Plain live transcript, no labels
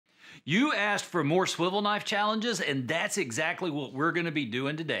You asked for more swivel knife challenges, and that's exactly what we're going to be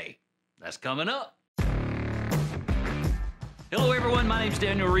doing today. That's coming up. Hello everyone, my name's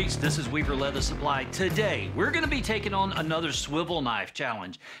Daniel Reese. This is Weaver Leather Supply. Today, we're going to be taking on another swivel knife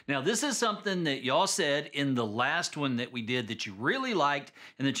challenge. Now, this is something that y'all said in the last one that we did that you really liked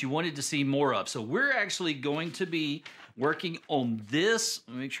and that you wanted to see more of. So we're actually going to be working on this.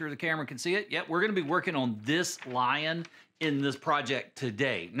 Let me make sure the camera can see it. Yep, we're going to be working on this lion in this project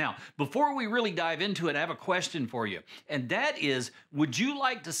today. Now, before we really dive into it, I have a question for you. And that is, would you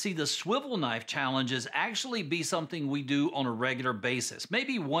like to see the swivel knife challenges actually be something we do on a regular basis?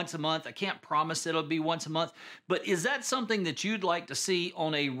 Maybe once a month. I can't promise it'll be once a month, but is that something that you'd like to see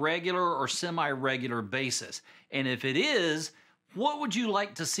on a regular or semi-regular basis? And if it is, what would you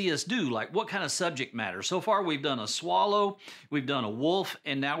like to see us do? Like what kind of subject matter? So far we've done a swallow, we've done a wolf,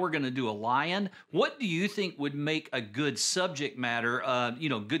 and now we're going to do a lion. What do you think would make a good subject matter,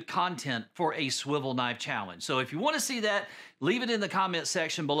 good content for a swivel knife challenge? So if you want to see that, leave it in the comment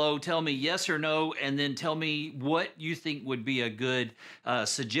section below. Tell me yes or no, and then tell me what you think would be a good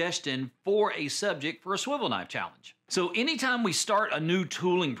suggestion for a subject for a swivel knife challenge. So anytime we start a new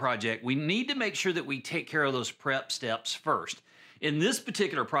tooling project, we need to make sure that we take care of those prep steps first. In this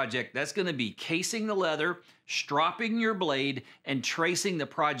particular project, that's going to be casing the leather, stropping your blade, and tracing the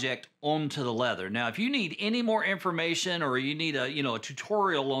project onto the leather. Now, if you need any more information or you need a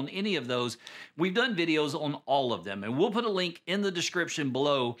tutorial on any of those, we've done videos on all of them, and we'll put a link in the description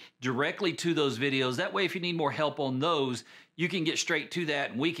below directly to those videos. That way, if you need more help on those, you can get straight to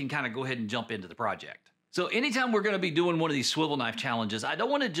that, and we can kind of go ahead and jump into the project. So anytime we're going to be doing one of these swivel knife challenges, I don't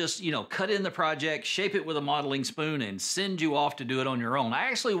want to just, cut in the project, shape it with a modeling spoon, and send you off to do it on your own. I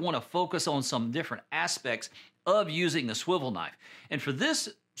actually want to focus on some different aspects of using the swivel knife. And for this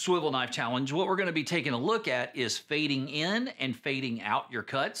swivel knife challenge, what we're going to be taking a look at is fading in and fading out your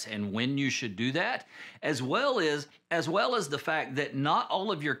cuts and when you should do that, as well as the fact that not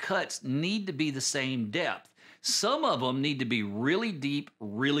all of your cuts need to be the same depth. Some of them need to be really deep,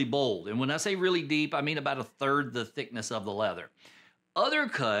 really bold. And when I say really deep, I mean about a third the thickness of the leather. Other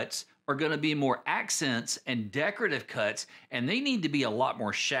cuts are going to be more accents and decorative cuts, and they need to be a lot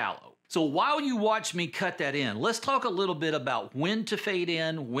more shallow. So while you watch me cut that in, let's talk a little bit about when to fade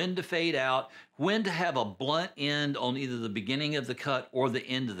in, when to fade out, when to have a blunt end on either the beginning of the cut or the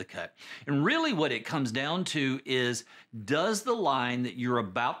end of the cut. And really what it comes down to is, does the line that you're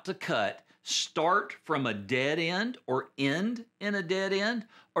about to cut start from a dead end or end in a dead end,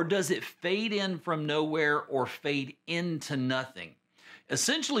 or does it fade in from nowhere or fade into nothing?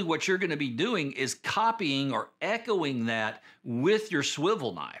 Essentially, what you're going to be doing is copying or echoing that with your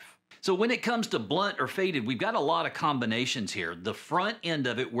swivel knife. So when it comes to blunt or faded, we've got a lot of combinations here. The front end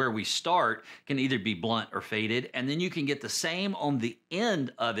of it where we start can either be blunt or faded, and then you can get the same on the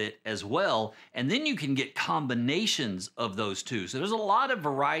end of it as well, and then you can get combinations of those two. So there's a lot of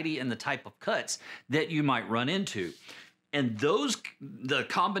variety in the type of cuts that you might run into. And the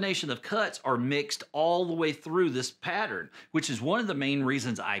combination of cuts are mixed all the way through this pattern, which is one of the main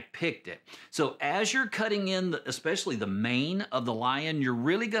reasons I picked it. So as you're cutting in, especially the mane of the lion, you're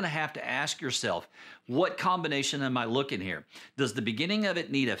really going to have to ask yourself, what combination am I looking here? Does the beginning of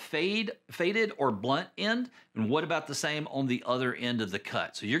it need a faded or blunt end? And what about the same on the other end of the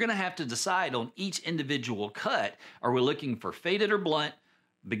cut? So you're going to have to decide on each individual cut, are we looking for faded or blunt,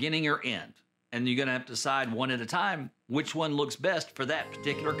 beginning or end? And you're going to have to decide one at a time which one looks best for that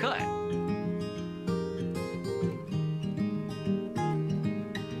particular cut.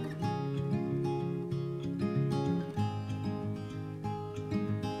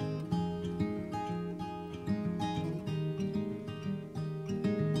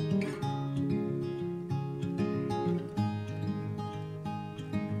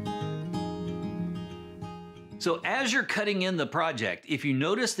 So as you're cutting in the project, if you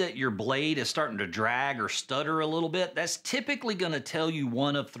notice that your blade is starting to drag or stutter a little bit, that's typically going to tell you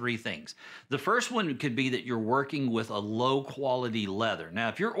one of three things. The first one could be that you're working with a low quality leather. Now,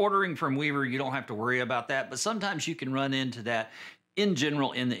 if you're ordering from Weaver, you don't have to worry about that, but sometimes you can run into that in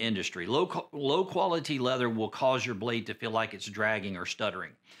general in the industry. Low quality leather will cause your blade to feel like it's dragging or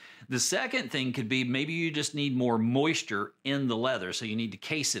stuttering. The second thing could be maybe you just need more moisture in the leather, so you need to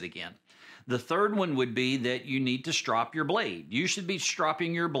case it again. The third one would be that you need to strop your blade. You should be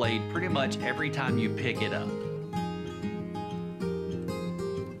stropping your blade pretty much every time you pick it up.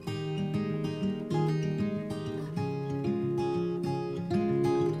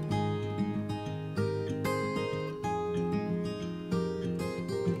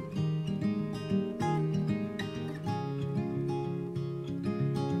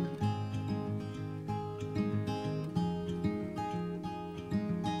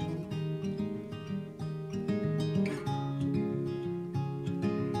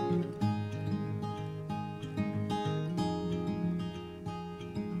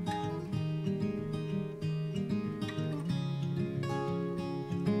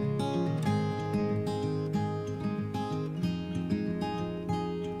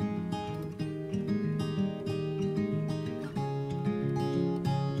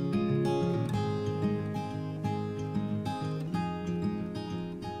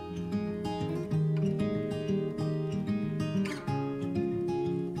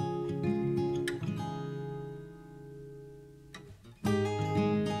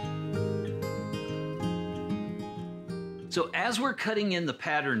 So as we're cutting in the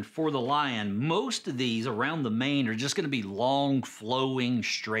pattern for the lion, most of these around the mane are just going to be long, flowing,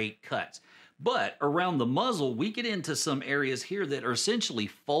 straight cuts. But around the muzzle, we get into some areas here that are essentially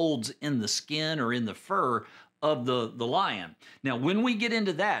folds in the skin or in the fur of the lion. Now, when we get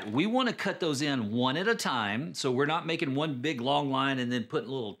into that, we want to cut those in one at a time. So we're not making one big long line and then putting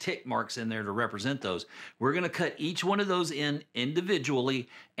little tick marks in there to represent those. We're going to cut each one of those in individually.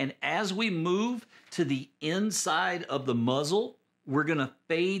 And as we move to the inside of the muzzle, we're going to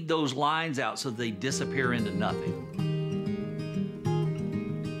fade those lines out so they disappear into nothing.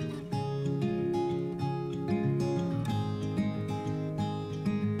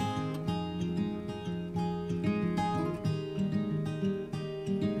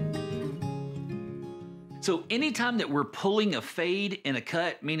 So anytime that we're pulling a fade in a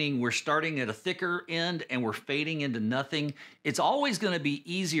cut, meaning we're starting at a thicker end and we're fading into nothing, it's always going to be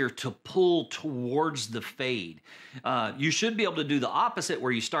easier to pull towards the fade. You should be able to do the opposite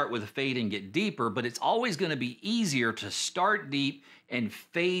where you start with a fade and get deeper, but it's always going to be easier to start deep and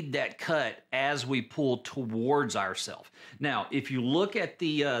fade that cut as we pull towards ourselves. Now, if you look at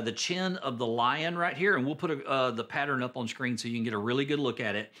the chin of the lion right here, and we'll put the pattern up on screen so you can get a really good look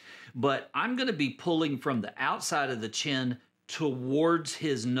at it, but I'm going to be pulling from the outside of the chin towards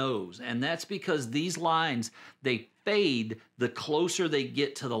his nose, and that's because these lines, they fade the closer they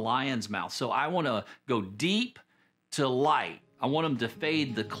get to the lion's mouth. So I want to go deep to light. I want them to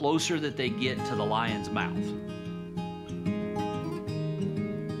fade the closer that they get to the lion's mouth.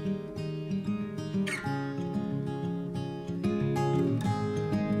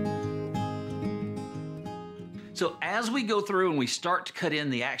 So as we go through and we start to cut in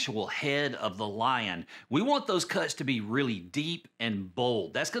the actual head of the lion, we want those cuts to be really deep and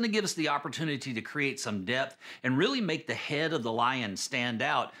bold. That's going to give us the opportunity to create some depth and really make the head of the lion stand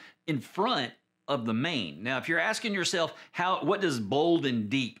out in front of the mane. Now, if you're asking yourself, what does bold and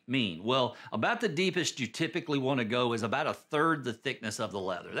deep mean? Well, about the deepest you typically want to go is about a third the thickness of the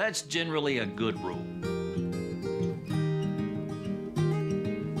leather. That's generally a good rule.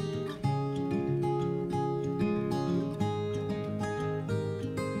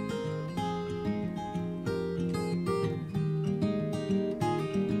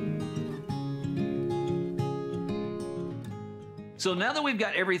 So now that we've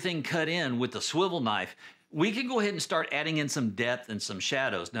got everything cut in with the swivel knife, we can go ahead and start adding in some depth and some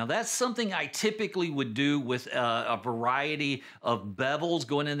shadows. Now that's something I typically would do with a variety of bevels,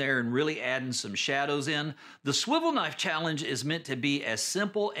 going in there and really adding some shadows in. The swivel knife challenge is meant to be as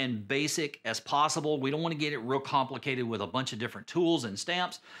simple and basic as possible. We don't want to get it real complicated with a bunch of different tools and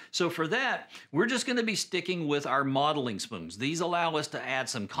stamps. So for that, we're just going to be sticking with our modeling spoons. These allow us to add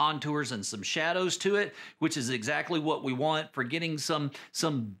some contours and some shadows to it, which is exactly what we want for getting some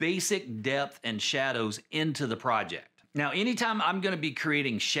basic depth and shadows into the project. Now, anytime I'm going to be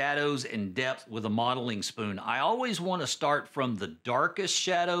creating shadows and depth with a modeling spoon, I always want to start from the darkest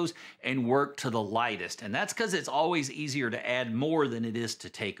shadows and work to the lightest. And that's because it's always easier to add more than it is to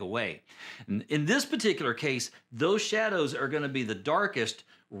take away. In this particular case, those shadows are going to be the darkest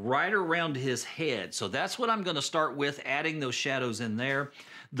right around his head. So that's what I'm going to start with, adding those shadows in there.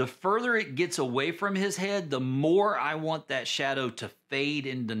 The further it gets away from his head, the more I want that shadow to fade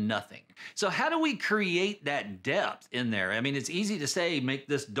into nothing. So how do we create that depth in there? I mean, it's easy to say, make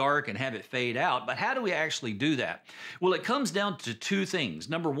this dark and have it fade out, but how do we actually do that? Well, it comes down to two things.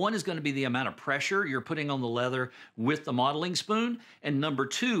 Number one is going to be the amount of pressure you're putting on the leather with the modeling spoon. And number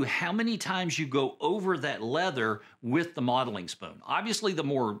two, how many times you go over that leather with the modeling spoon. Obviously, the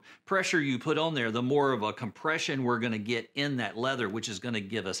more pressure you put on there, the more of a compression we're going to get in that leather, which is going to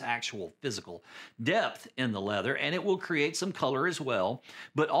give us actual physical depth in the leather, and it will create some color as well.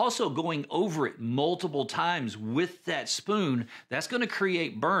 But also going over it multiple times with that spoon, that's going to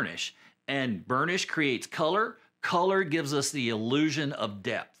create burnish, and burnish creates color. Color gives us the illusion of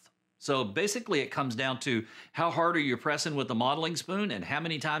depth. So basically it comes down to how hard are you pressing with the modeling spoon and how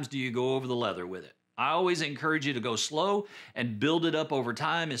many times do you go over the leather with it. I always encourage you to go slow and build it up over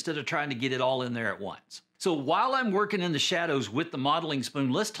time instead of trying to get it all in there at once. So while I'm working in the shadows with the modeling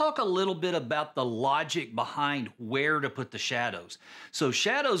spoon, let's talk a little bit about the logic behind where to put the shadows. So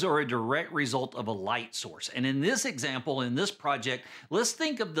shadows are a direct result of a light source. And in this example, in this project, let's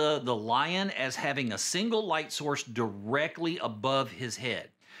think of the lion as having a single light source directly above his head.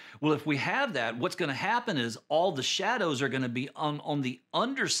 Well, if we have that, what's going to happen is all the shadows are going to be on the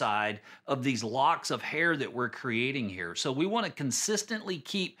underside of these locks of hair that we're creating here. So we want to consistently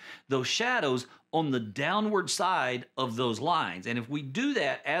keep those shadows on the downward side of those lines. And if we do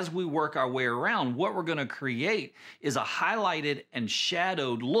that as we work our way around, what we're going to create is a highlighted and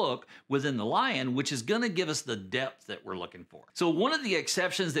shadowed look within the lion, which is going to give us the depth that we're looking for. So one of the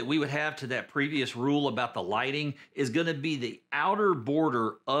exceptions that we would have to that previous rule about the lighting is going to be the outer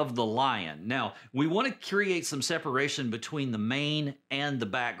border of the lion. Now, we want to create some separation between the mane and the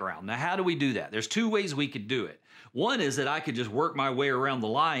background. Now, how do we do that? There's two ways we could do it. One is that I could just work my way around the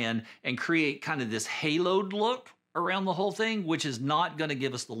lion and create kind of this haloed look around the whole thing, which is not going to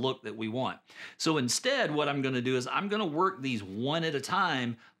give us the look that we want. So instead, what I'm going to do is I'm going to work these one at a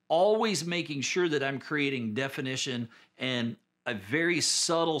time, always making sure that I'm creating definition and a very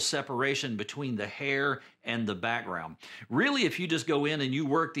subtle separation between the hair and the background. Really, if you just go in and you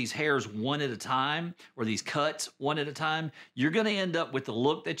work these hairs one at a time, or these cuts one at a time, you're going to end up with the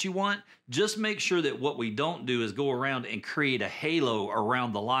look that you want. Just make sure that what we don't do is go around and create a halo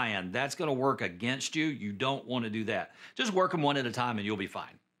around the lion. That's going to work against you. You don't want to do that. Just work them one at a time and you'll be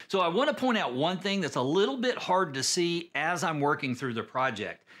fine. So I want to point out one thing that's a little bit hard to see as I'm working through the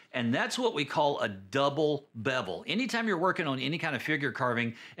project, and that's what we call a double bevel. Anytime you're working on any kind of figure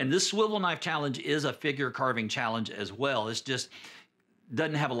carving, and this swivel knife challenge is a figure carving challenge as well, it's just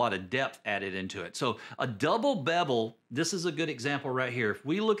doesn't have a lot of depth added into it. So a double bevel, this is a good example right here. If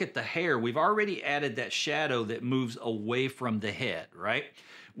we look at the hair, we've already added that shadow that moves away from the head, right?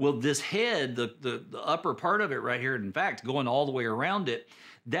 Well, this head, the upper part of it right here, in fact, going all the way around it,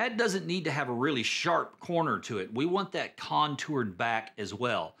 that doesn't need to have a really sharp corner to it. We want that contoured back as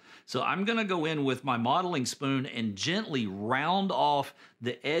well. So I'm going to go in with my modeling spoon and gently round off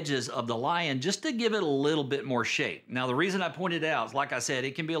the edges of the lion just to give it a little bit more shape. Now, the reason I pointed it out is, like I said,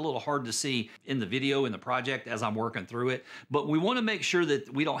 it can be a little hard to see in the video, in the project as I'm working through it, but we want to make sure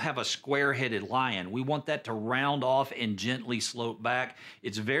that we don't have a square-headed lion. We want that to round off and gently slope back.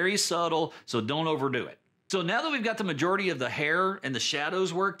 It's very subtle, so don't overdo it. So now that we've got the majority of the hair and the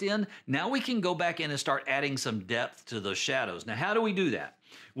shadows worked in, now we can go back in and start adding some depth to those shadows. Now, how do we do that?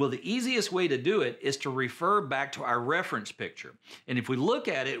 Well, the easiest way to do it is to refer back to our reference picture. And if we look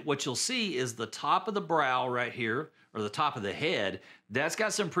at it, what you'll see is the top of the brow right here, or the top of the head, that's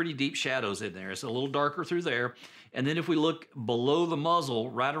got some pretty deep shadows in there. It's a little darker through there. And then if we look below the muzzle,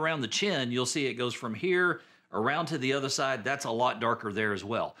 right around the chin, you'll see it goes from here around to the other side. That's a lot darker there as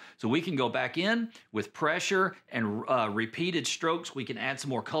well. So we can go back in with pressure and repeated strokes. We can add some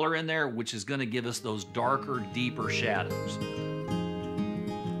more color in there, which is going to give us those darker, deeper shadows.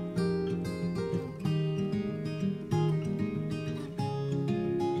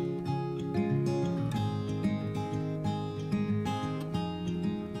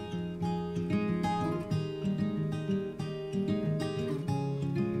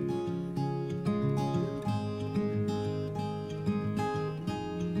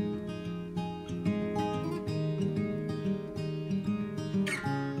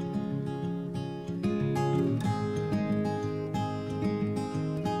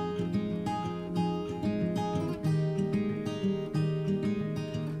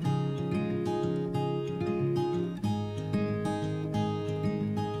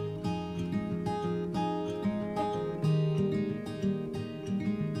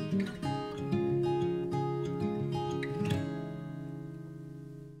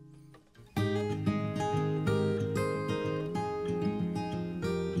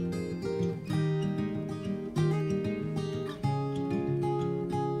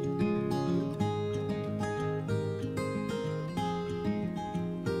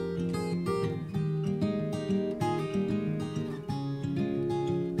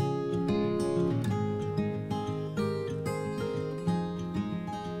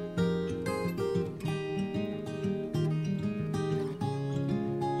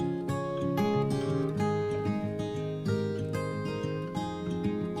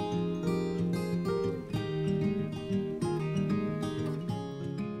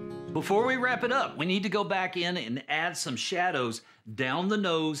 Before we wrap it up, we need to go back in and add some shadows down the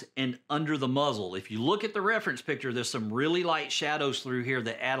nose and under the muzzle. If you look at the reference picture, there's some really light shadows through here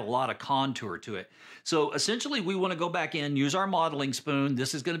that add a lot of contour to it. So essentially, we want to go back in, use our modeling spoon.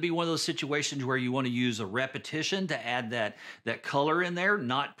 This is going to be one of those situations where you want to use a repetition to add that color in there,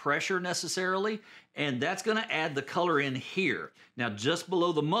 not pressure necessarily. And that's going to add the color in here. Now, just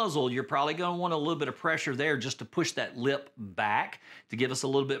below the muzzle, you're probably going to want a little bit of pressure there just to push that lip back to give us a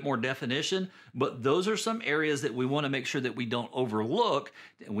little bit more definition. But those are some areas that we want to make sure that we don't overlook.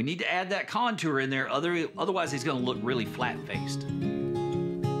 We need to add that contour in there. Otherwise, he's going to look really flat-faced.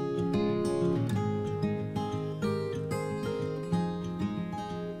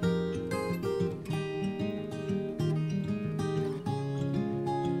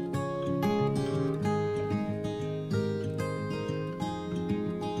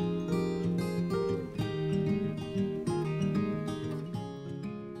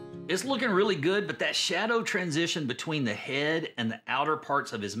 It's looking really good, but that shadow transition between the head and the outer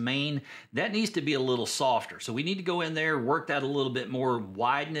parts of his mane, that needs to be a little softer. So we need to go in there, work that a little bit more,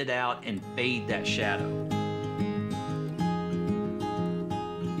 widen it out, and fade that shadow.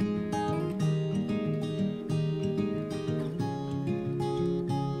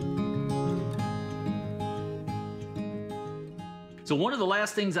 So one of the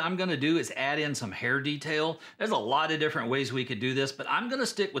last things I'm gonna do is add in some hair detail. There's a lot of different ways we could do this, but I'm gonna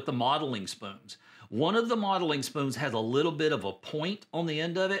stick with the modeling spoons. One of the modeling spoons has a little bit of a point on the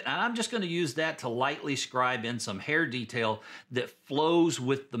end of it, and I'm just gonna use that to lightly scribe in some hair detail that flows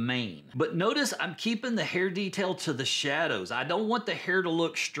with the mane. But notice I'm keeping the hair detail to the shadows. I don't want the hair to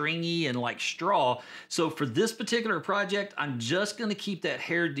look stringy and like straw, so for this particular project, I'm just gonna keep that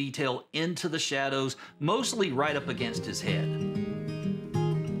hair detail into the shadows, mostly right up against his head.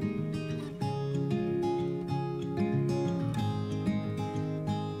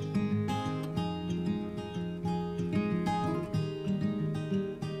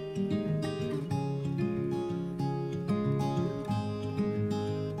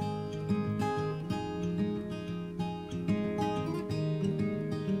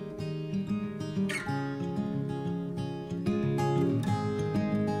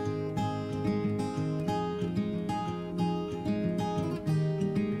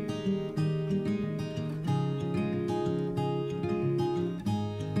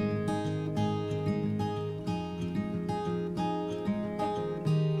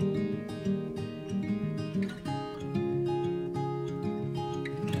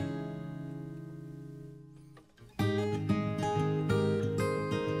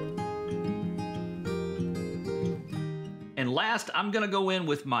 And last, I'm gonna go in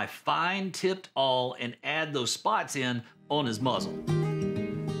with my fine tipped awl and add those spots in on his muzzle.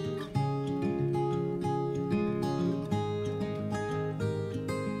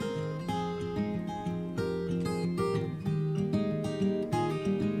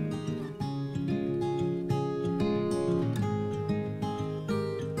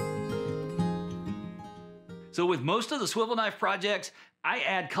 So with most of the swivel knife projects, I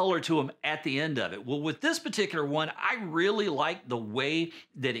add color to them at the end of it. Well, with this particular one, I really like the way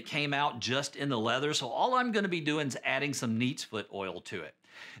that it came out just in the leather, so all I'm gonna be doing is adding some neat's foot oil to it.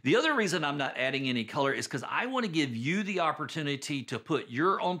 The other reason I'm not adding any color is because I want to give you the opportunity to put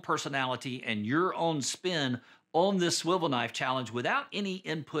your own personality and your own spin on this swivel knife challenge without any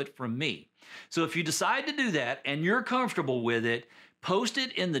input from me. So if you decide to do that and you're comfortable with it, post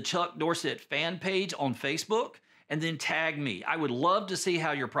it in the Chuck Dorsett fan page on Facebook and then tag me. I would love to see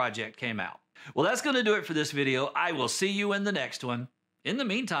how your project came out. Well, that's going to do it for this video. I will see you in the next one. In the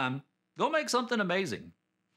meantime, go make something amazing.